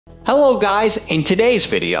Hello guys, in today's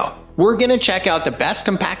video, we're gonna check out the best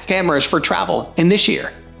compact cameras for travel in this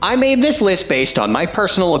year. I made this list based on my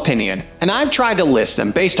personal opinion, and I've tried to list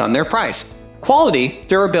them based on their price, quality,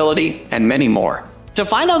 durability, and many more. To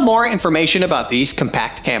find out more information about these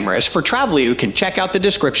compact cameras for travel, you can check out the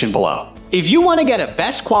description below. If you want to get a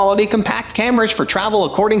best quality compact cameras for travel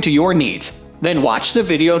according to your needs, then watch the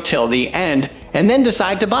video till the end and then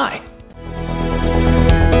decide to buy.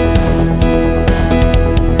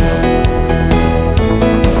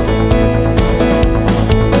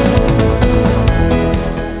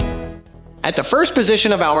 At the first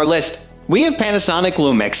position of our list, we have Panasonic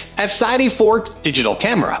Lumix f/4 digital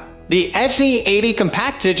camera. The FZ80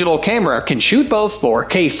 compact digital camera can shoot both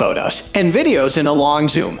 4K photos and videos in a long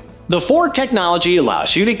zoom. The 4 technology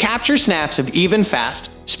allows you to capture snaps of even fast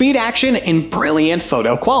speed action in brilliant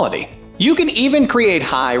photo quality. You can even create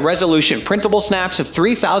high-resolution printable snaps of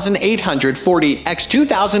 3840 x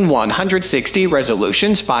 2160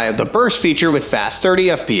 resolutions via the burst feature with fast 30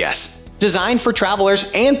 fps. Designed for travelers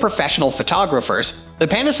and professional photographers, the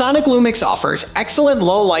Panasonic Lumix offers excellent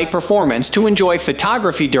low-light performance to enjoy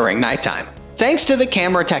photography during nighttime. Thanks to the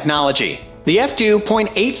camera technology, the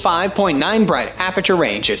f2.85.9 bright aperture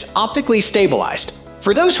range is optically stabilized.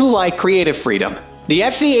 For those who like creative freedom, the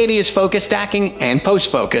FZ80 is focus stacking and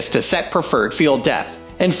post-focus to set preferred field depth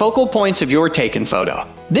and focal points of your taken photo.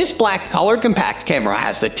 This black-colored compact camera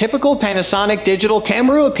has the typical Panasonic digital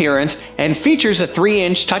camera appearance and features a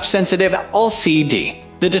 3-inch touch-sensitive LCD.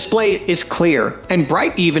 The display is clear and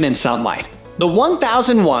bright even in sunlight. The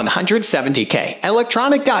 1170K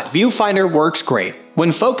electronic dot viewfinder works great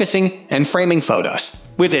when focusing and framing photos.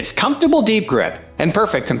 With its comfortable deep grip and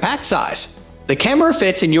perfect compact size, the camera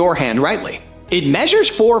fits in your hand rightly. It measures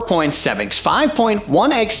 4.7 x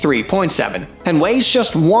 5.1 x 3.7 and weighs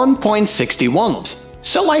just 1.61 ounces.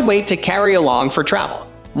 So lightweight to carry along for travel.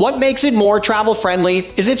 What makes it more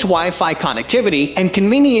travel-friendly is its Wi-Fi connectivity and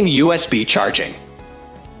convenient USB charging.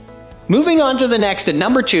 Moving on to the next at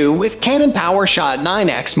number 2 with Canon PowerShot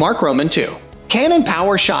 9X Mark Roman II. Canon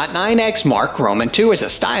PowerShot 9X Mark Roman II is a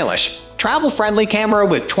stylish, travel-friendly camera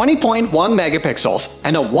with 20.1 megapixels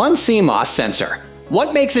and a 1 CMOS sensor.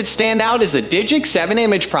 What makes it stand out is the Digic 7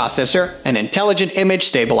 image processor and intelligent image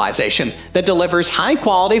stabilization that delivers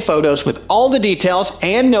high-quality photos with all the details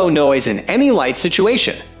and no noise in any light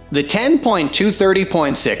situation. The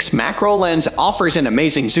 10.2-30.6 macro lens offers an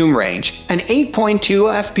amazing zoom range and 8.2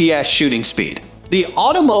 fps shooting speed. The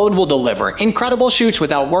auto mode will deliver incredible shoots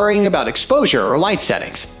without worrying about exposure or light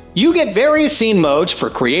settings. You get various scene modes for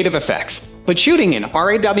creative effects, but shooting in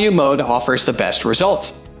RAW mode offers the best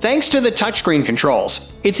results. Thanks to the touchscreen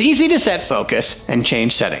controls, it's easy to set focus and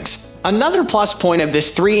change settings. Another plus point of this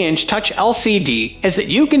 3-inch touch LCD is that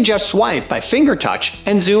you can just swipe by finger touch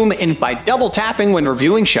and zoom in by double tapping when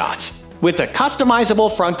reviewing shots. With a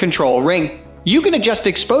customizable front control ring, you can adjust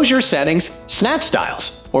exposure settings, snap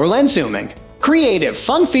styles, or lens zooming. Creative,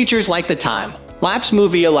 fun features like the time-lapse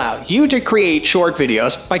movie allow you to create short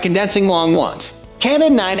videos by condensing long ones.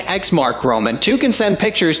 Canon 9X Mark Roman II can send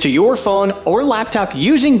pictures to your phone or laptop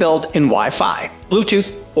using built-in Wi-Fi,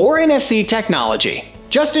 Bluetooth, or NFC technology.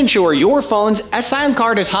 Just ensure your phone's SIM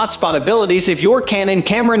card has hotspot abilities if your Canon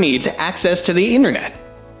camera needs access to the internet.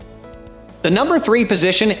 The number 3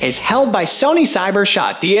 position is held by Sony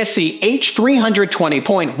CyberShot DSC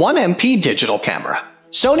H320.1 MP digital camera.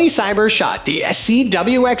 Sony CyberShot DSC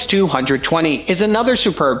WX220 is another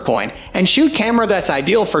superb point and shoot camera that's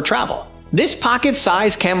ideal for travel. This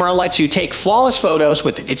pocket-sized camera lets you take flawless photos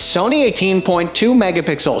with its Sony 18.2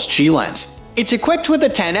 megapixels G lens. It's equipped with a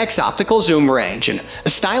 10x optical zoom range and a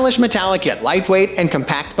stylish metallic yet lightweight and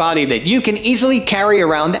compact body that you can easily carry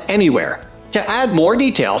around anywhere. To add more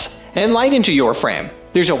details and light into your frame,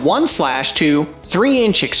 there's a 1/2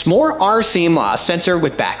 3-inch Exmor R CMOS sensor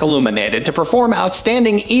with back illuminated to perform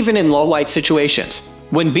outstanding even in low-light situations.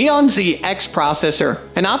 When beyond ZX processor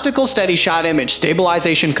and optical steady shot image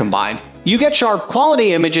stabilization combined, you get sharp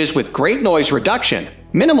quality images with great noise reduction,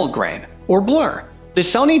 minimal grain, or blur. The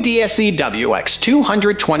Sony DSC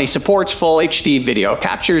WX220 supports full HD video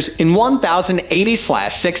captures in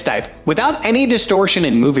 1080/6 type without any distortion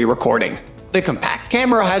in movie recording. The compact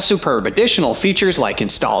camera has superb additional features like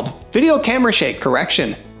installed video camera shake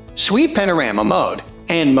correction, sweep panorama mode,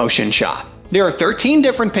 and motion shot. There are 13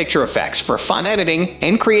 different picture effects for fun editing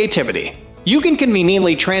and creativity. You can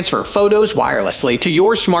conveniently transfer photos wirelessly to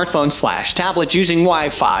your smartphone/tablet using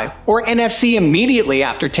Wi-Fi or NFC immediately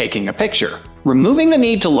after taking a picture, removing the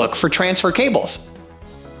need to look for transfer cables.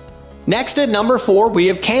 Next at number 4 we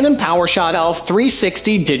have Canon PowerShot Elph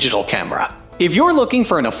 360 digital camera. If you're looking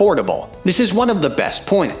for an affordable, this is one of the best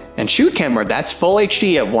point-and-shoot camera that's Full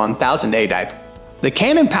HD at 1080p. The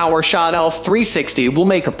Canon PowerShot Elph 360 will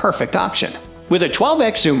make a perfect option. With a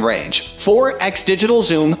 12x zoom range, 4x digital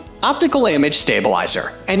zoom, optical image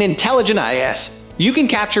stabilizer, and intelligent IS, you can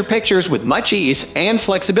capture pictures with much ease and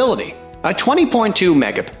flexibility. A 20.2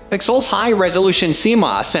 megapixel high-resolution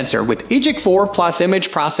CMOS sensor with EGIC 4 Plus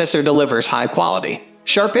image processor delivers high-quality,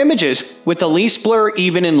 sharp images with the least blur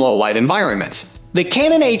even in low-light environments. The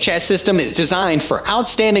Canon HS system is designed for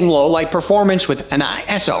outstanding low-light performance with an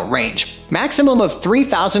ISO range maximum of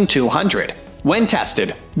 3200. When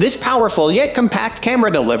tested, this powerful yet compact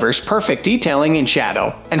camera delivers perfect detailing in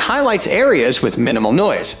shadow and highlights areas with minimal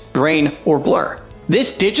noise, grain, or blur.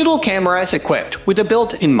 This digital camera is equipped with a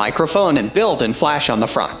built-in microphone and built-in flash on the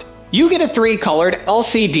front. You get a 3-colored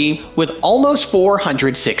LCD with almost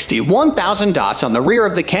 461,000 dots on the rear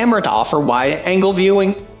of the camera to offer wide-angle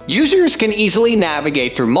viewing. Users can easily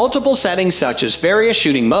navigate through multiple settings such as various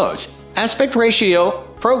shooting modes, aspect ratio,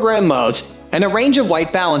 program modes, and a range of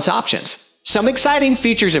white balance options. Some exciting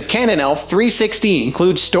features of Canon Elph 360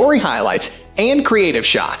 include story highlights and creative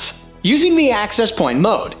shots. Using the access point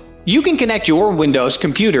mode, you can connect your Windows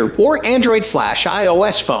computer or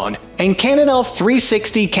Android/iOS phone and Canon Elph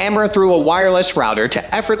 360 camera through a wireless router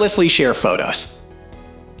to effortlessly share photos.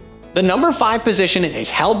 The number 5 position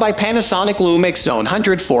is held by Panasonic Lumix Zone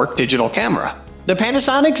 100 fork digital camera. The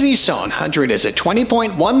Panasonic Z-Zone 100 is a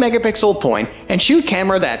 20.1 megapixel point-and-shoot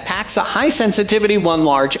camera that packs a high-sensitivity one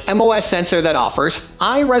large MOS sensor that offers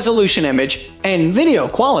high-resolution image and video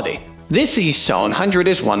quality. This Z-Zone 100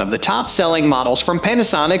 is one of the top-selling models from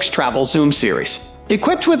Panasonic's Travel Zoom series.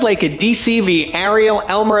 Equipped with like a DCV Aerial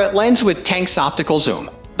Elmerate lens with Tank's optical zoom,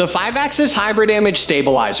 the 5-axis hybrid image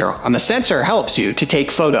stabilizer on the sensor helps you to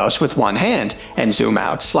take photos with one hand and zoom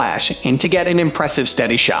out/in to get an impressive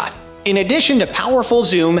steady shot. In addition to powerful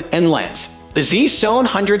zoom and lens, the Z-Zone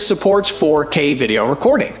 100 supports 4K video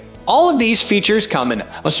recording. All of these features come in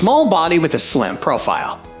a small body with a slim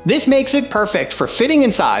profile. This makes it perfect for fitting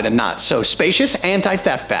inside a not-so-spacious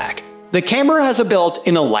anti-theft bag. The camera has a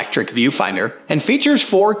built-in electric viewfinder and features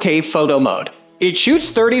 4K photo mode. It shoots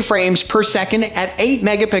 30 frames per second at 8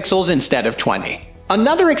 megapixels instead of 20.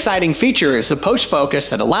 Another exciting feature is the post-focus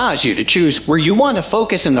that allows you to choose where you want to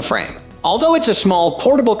focus in the frame. Although it's a small,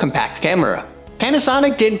 portable, compact camera,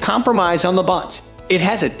 Panasonic didn't compromise on the buttons. It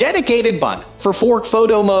has a dedicated button for fork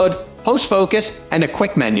photo mode, post-focus, and a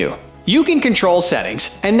quick menu. You can control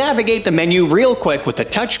settings and navigate the menu real quick with the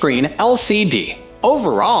touchscreen LCD.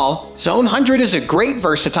 Overall, Zone 100 is a great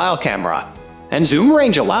versatile camera, and zoom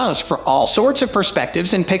range allows for all sorts of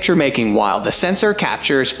perspectives in picture making while the sensor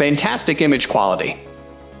captures fantastic image quality.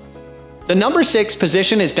 The number 6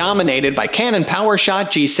 position is dominated by Canon PowerShot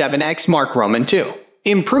G7X Mark Roman II.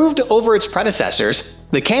 Improved over its predecessors,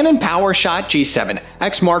 the Canon PowerShot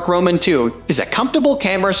G7X Mark Roman II is a comfortable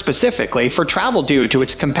camera specifically for travel due to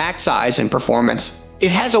its compact size and performance. It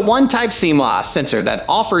has a one-type CMOS sensor that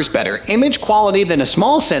offers better image quality than a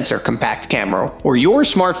small sensor compact camera or your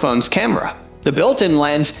smartphone's camera. The built-in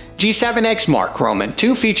lens G7X Mark Roman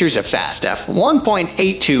II features a fast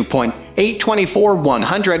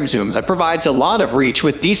f1.82.824/100 zoom that provides a lot of reach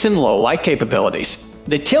with decent low-light capabilities.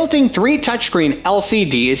 The tilting 3 touchscreen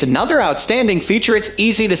LCD is another outstanding feature. It's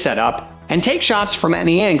easy to set up and take shots from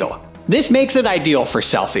any angle. This makes it ideal for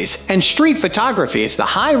selfies and street photography as the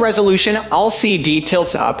high-resolution LCD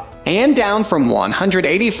tilts up and down from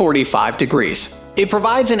 180-45 degrees. It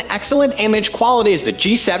provides an excellent image quality as the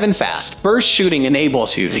G7 Fast Burst Shooting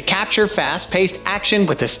enables you to capture fast-paced action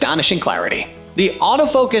with astonishing clarity. The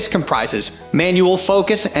autofocus comprises manual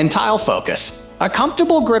focus and tile focus, a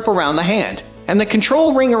comfortable grip around the hand, and the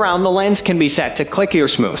control ring around the lens can be set to click or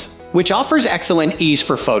smooth, which offers excellent ease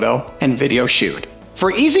for photo and video shoot.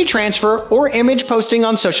 For easy transfer or image posting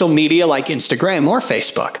on social media like Instagram or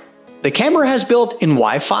Facebook, the camera has built-in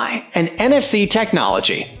Wi-Fi and NFC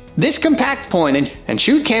technology. This compact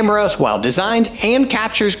point-and-shoot camera is well designed and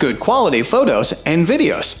captures good quality photos and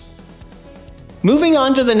videos. Moving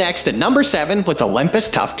on to the next at number 7 with Olympus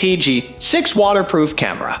TUF TG6 Waterproof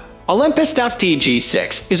Camera. Olympus TUF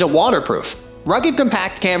TG6 is a waterproof, rugged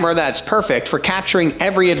compact camera that's perfect for capturing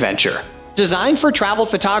every adventure. Designed for travel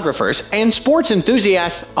photographers and sports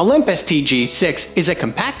enthusiasts, Olympus TG6 is a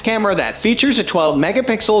compact camera that features a 12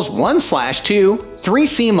 megapixels 1/2/3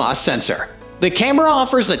 CMOS sensor. The camera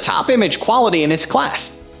offers the top image quality in its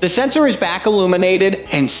class. The sensor is back illuminated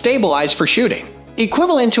and stabilized for shooting.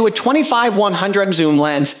 Equivalent to a 25-100 zoom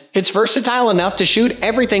lens, it's versatile enough to shoot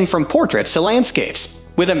everything from portraits to landscapes.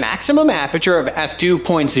 With a maximum aperture of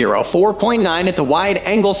f2.04.9 at the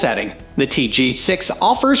wide-angle setting, The TG6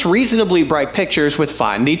 offers reasonably bright pictures with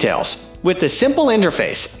fine details. With the simple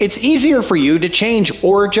interface, it's easier for you to change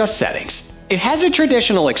or adjust settings. It has a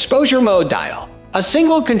traditional exposure mode dial, a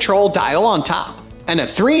single control dial on top, and a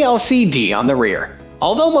 3 LCD on the rear.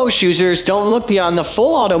 Although most users don't look beyond the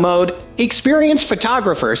full auto mode, experienced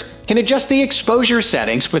photographers can adjust the exposure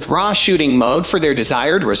settings with RAW shooting mode for their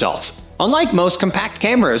desired results. Unlike most compact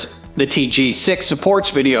cameras, the TG6 supports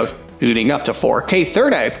video shooting up to 4K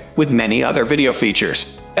 30 with many other video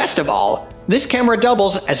features. Best of all, this camera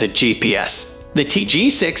doubles as a GPS. The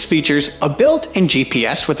TG6 features a built-in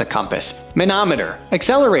GPS with a compass, manometer,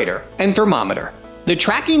 accelerator, and thermometer. The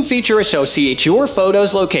tracking feature associates your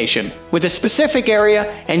photo's location with a specific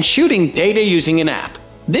area and shooting data using an app.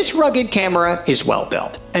 This rugged camera is well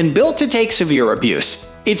built and built to take severe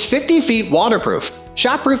abuse. It's 50 feet waterproof,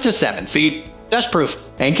 shotproof to 7 feet, dustproof,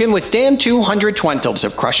 and can withstand 200 twentals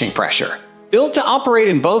of crushing pressure. Built to operate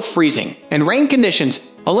in both freezing and rain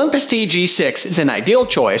conditions, Olympus TG6 is an ideal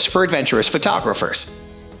choice for adventurous photographers.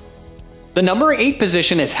 The number 8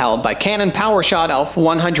 position is held by Canon PowerShot Elph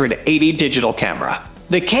 180 digital camera.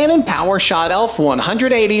 The Canon PowerShot Elph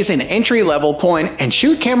 180 is an entry-level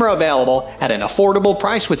point-and-shoot camera available at an affordable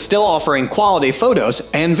price with still offering quality photos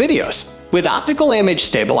and videos. With optical image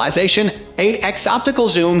stabilization, 8x optical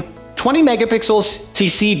zoom, 20 megapixels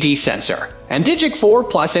CCD sensor, and Digic 4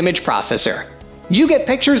 Plus image processor, you get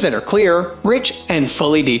pictures that are clear, rich, and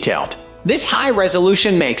fully detailed. This high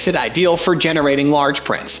resolution makes it ideal for generating large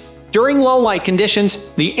prints. During low light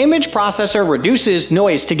conditions, the image processor reduces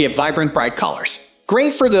noise to give vibrant bright colors.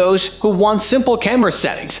 Great for those who want simple camera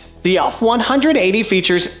settings. The Elph 180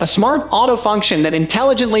 features a smart auto function that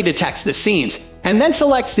intelligently detects the scenes and then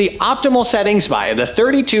selects the optimal settings via the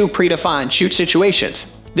 32 predefined shoot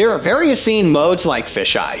situations. There are various scene modes like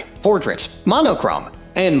fisheye, portraits, monochrome,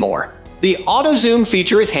 and more. The auto zoom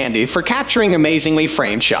feature is handy for capturing amazingly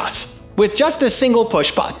framed shots. With just a single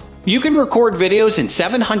push button, you can record videos in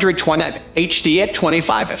 720 HD at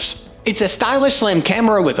 25 fps. It's a stylish slim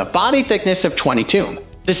camera with a body thickness of 22.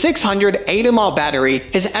 The 608 mAh battery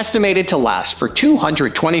is estimated to last for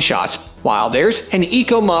 220 shots, while there's an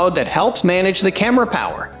eco mode that helps manage the camera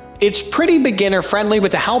power. It's pretty beginner-friendly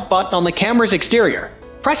with the help button on the camera's exterior.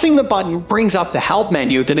 Pressing the button brings up the help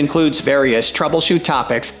menu that includes various troubleshoot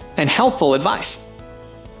topics and helpful advice.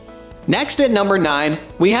 Next at number 9,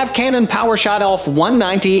 we have Canon PowerShot Elph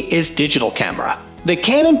 190 is digital camera. The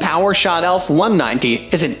Canon PowerShot Elph 190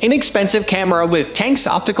 is an inexpensive camera with 10x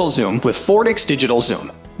optical zoom with 4x digital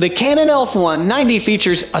zoom. The Canon Elph 190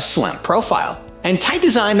 features a slim profile and tight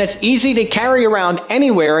design that's easy to carry around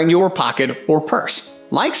anywhere in your pocket or purse.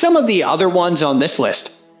 Like some of the other ones on this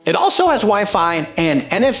list, it also has Wi-Fi and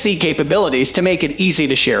NFC capabilities to make it easy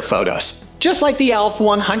to share photos. Just like the Elph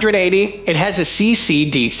 180, it has a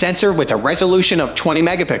CCD sensor with a resolution of 20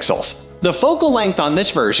 megapixels. The focal length on this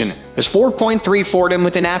version is 4.34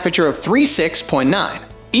 with an aperture of 36.9.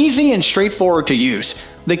 Easy and straightforward to use,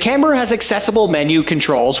 the camera has accessible menu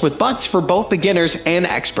controls with buttons for both beginners and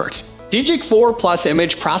experts. Digic 4 Plus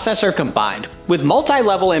image processor combined with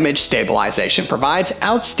multi-level image stabilization provides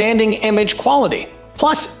outstanding image quality.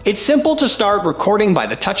 Plus, it's simple to start recording by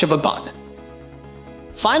the touch of a button.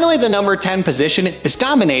 Finally, the number 10 position is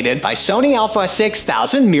dominated by Sony Alpha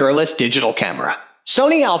 6000 mirrorless digital camera.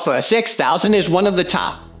 Sony Alpha 6000 is one of the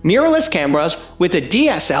top mirrorless cameras with a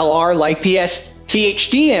DSLR-like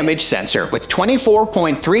PSTHD image sensor with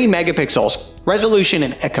 24.3 megapixels resolution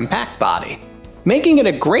and a compact body, making it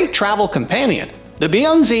a great travel companion. The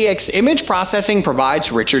Beyond ZX image processing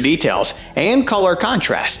provides richer details and color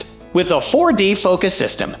contrast. With a 4D focus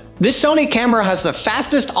system, this Sony camera has the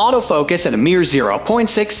fastest autofocus at a mere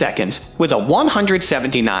 0.6 seconds with a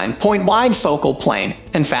 179-point wide focal plane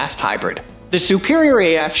and fast hybrid. The superior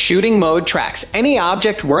AF shooting mode tracks any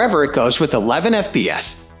object wherever it goes with 11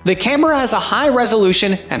 FPS. The camera has a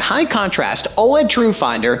high-resolution and high-contrast OLED True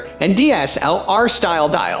Finder and DSLR-style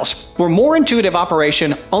dials for more intuitive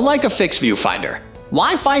operation, unlike a fixed viewfinder.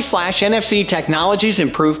 Wi-Fi/NFC technologies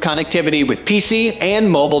improve connectivity with PC and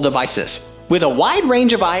mobile devices. With a wide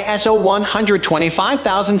range of ISO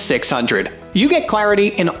 125,600, you get clarity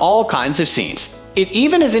in all kinds of scenes. It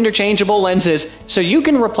even has interchangeable lenses, so you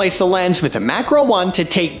can replace the lens with a macro one to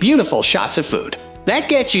take beautiful shots of food. That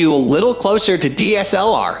gets you a little closer to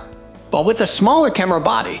DSLR, but with a smaller camera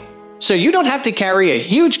body, so you don't have to carry a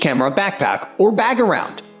huge camera backpack or bag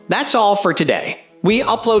around. That's all for today. We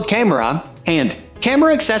upload camera and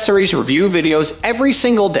camera accessories review videos every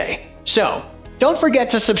single day, so don't forget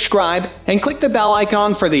to subscribe and click the bell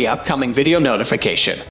icon for the upcoming video notification.